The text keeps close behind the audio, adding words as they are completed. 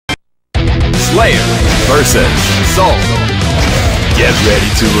Slayer vs. Soul. Get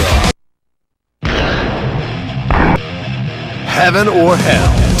ready to rock. Heaven or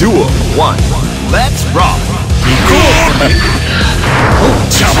Hell. Duel 1. Let's rock.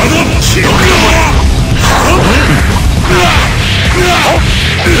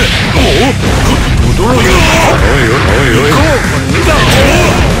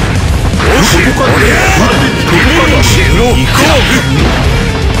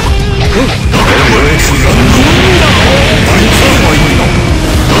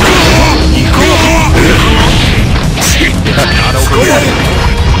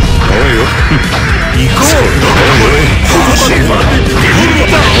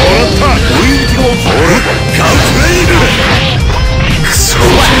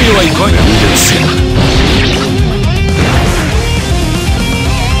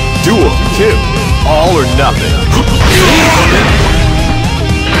 Duel 2. All or nothing.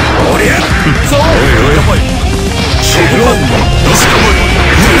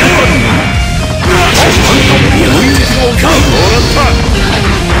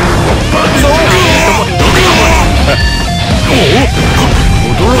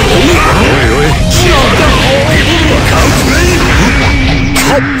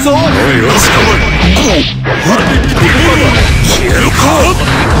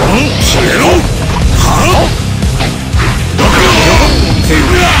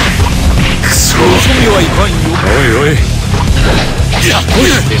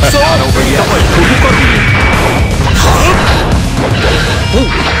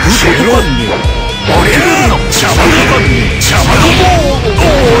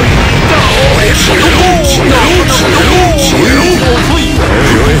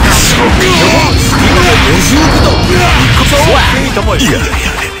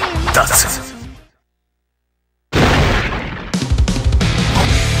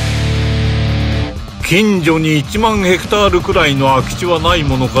近所に1万ヘクタールくらいの空き地はない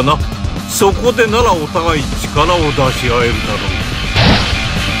ものかな。そこでならお互い力を出し合えるだろう。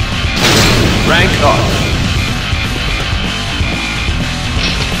Rank up.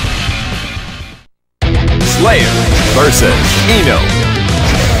 Slayer vs. Eno.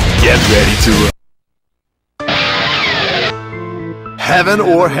 Get ready to rock. Heaven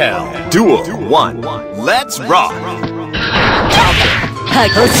or Hell. Duel 1. Let's rock.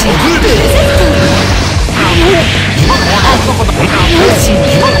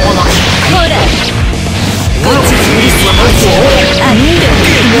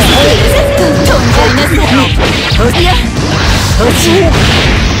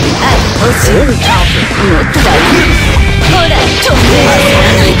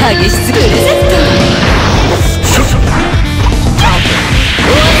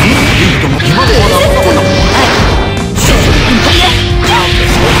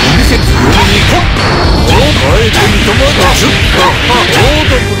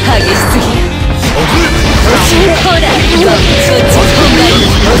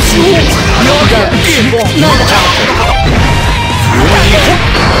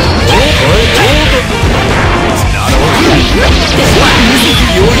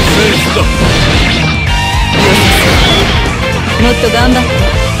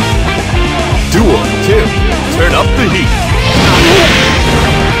 Duel 2. Turn up the heat.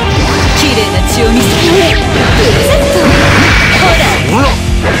 綺麗な血を見せてプレゼント。ほら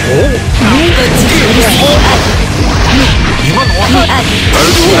こっちに今のはもっと激しく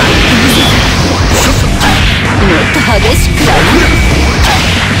激しす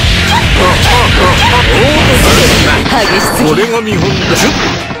ぎ。これが見本だ。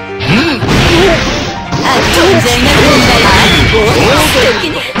完全な問題だ。素敵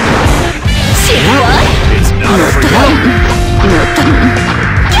ね。失敗。もっと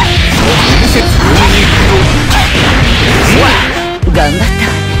頑張った。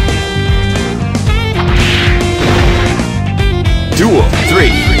Duel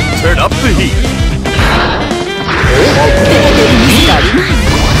 3. Turn up the heat.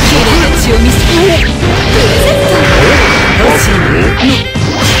 綺麗な血を見せてプレゼント。欲しいね。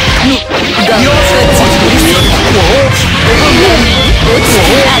頑張った。落ちた。ほ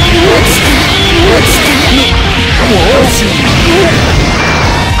ら、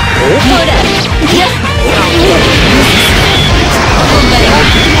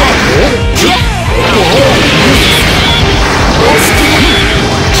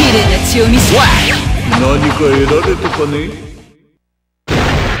綺麗な血を見せて。何か得られたかね。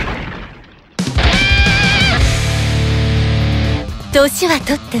年は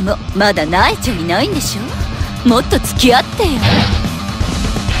とってもまだ慣れちゃいないんでしょ。もっと付き合ってよ。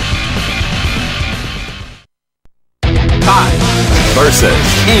Kai vs.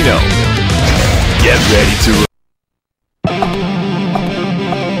 Eno. Get ready to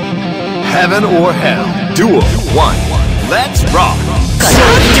Heaven or Hell Duel 1 Let's rock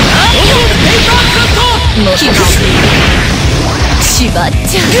しばっ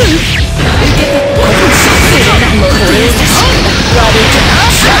ちゃう受けてこれもっと優しく悪いけど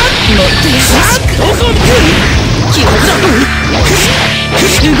もっと優しく気持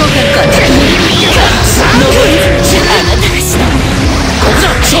ち動かんかった登りあなたがした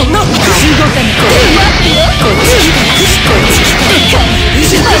そんな動かんこっち来たこっち来た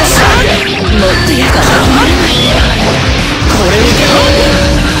もっと優しくこれを受けろ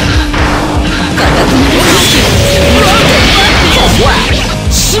片手に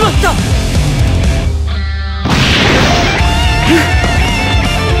しまった。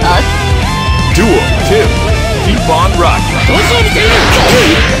Duel 2 Keep on rocking どうぞ見ている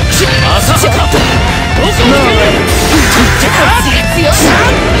まさかどうぞ見ているこっちが強い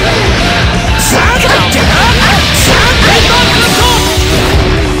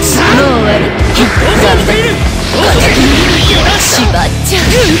もう終わり頑張ってしばっちゃう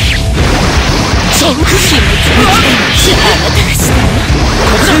そんな気持ちにあなたがした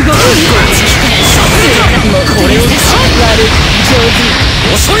動くこっち来たもうこれを悪い上手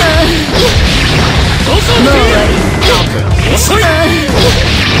遅いもう終わり遅い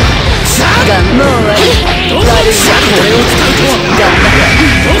もう終わり悪いこれを使うと頑張れ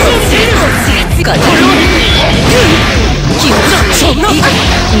こっちが使う気持ちそんなもっと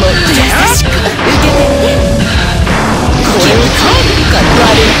優しく受けてこれを使うから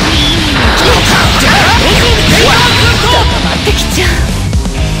悪い固まってきちゃう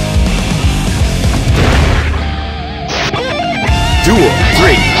Duel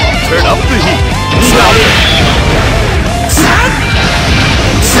 3 Turn up the heat Stop it も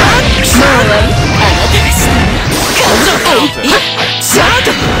う終わりあなたがし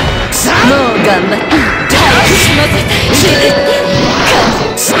たもう頑張って早くしませたい受けて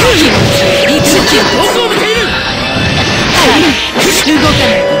気持ちいつ気を動かない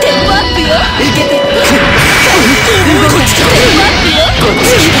テンポアップよ受けて動かないテンポアップよこっち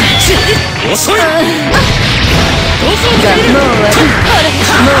遅いもう終わりもう終わ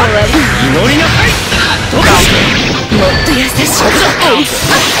り祈りなさいもっと優しく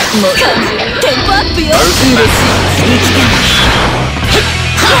もうテンポアップよ嬉しい生きて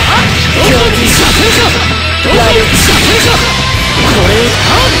強靭悪いこれ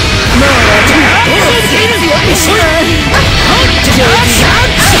をもう終わり遅い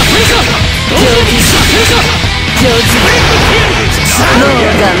上手もう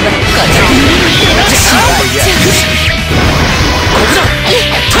頑張っかしばっちゃ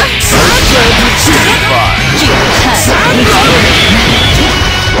う気を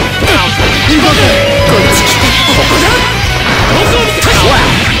動けこっち来てここだ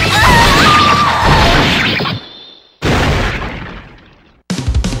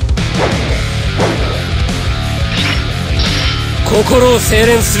心を精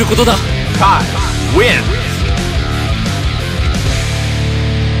錬することだ。Win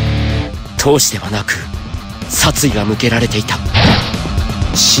闘志ではなく殺意が向けられていた。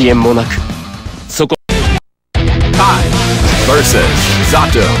支援もなくそこ Kai vs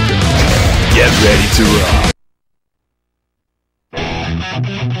Zato Get ready to rock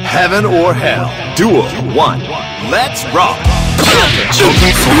Heaven or Hell Duel 1 Let's rock そこで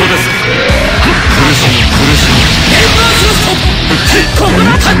す。苦しみここだ。こ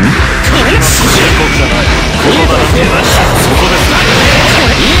れが警告じゃない。このだらけなしそこです。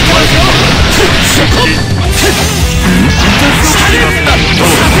そこ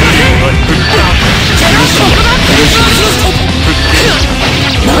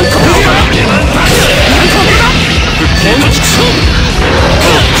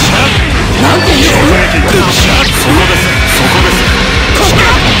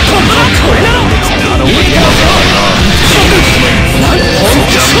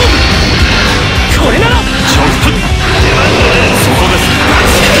これなら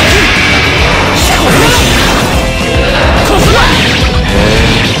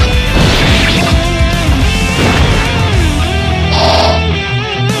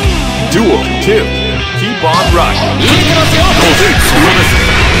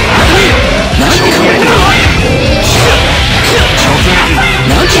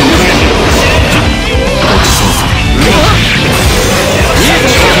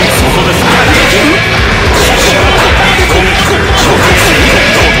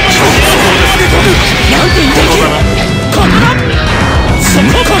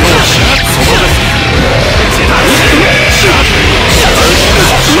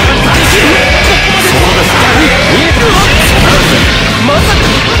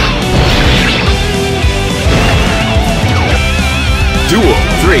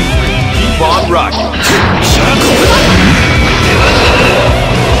 3. Keep on rocking.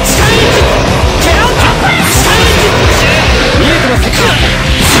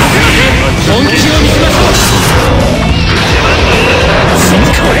 本気を見せましょう。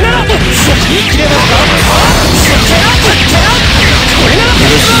これなら言い切れますか。これなら言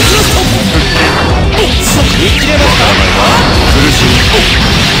い切れますか。苦しい。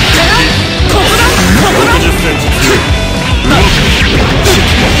ここだここだ。60センチ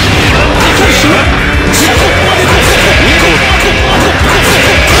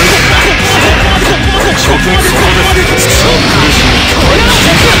初見そこです。苦しい。これなら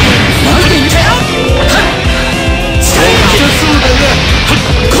なんて言ったよ。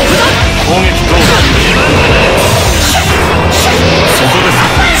ここだ。攻撃どうだ。そこです。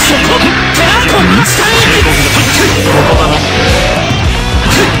そこ。ここだな。な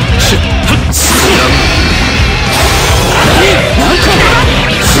んか苦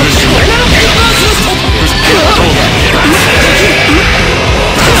し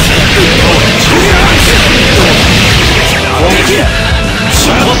い。攻撃だ。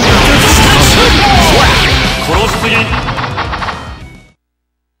殺しすぎ。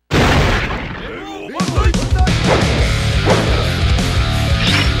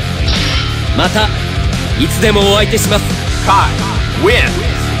またいつでもお相手します。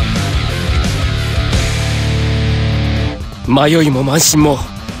迷いも慢心も、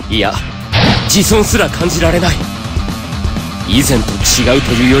いや自尊すら感じられない。以前と違う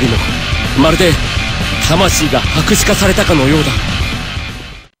というよりも、まるで魂が白紙化されたかのようだ。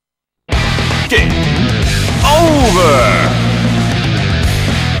Game over!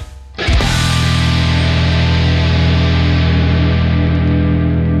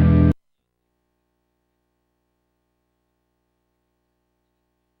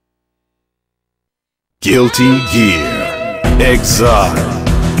 Guilty Gear Xrd.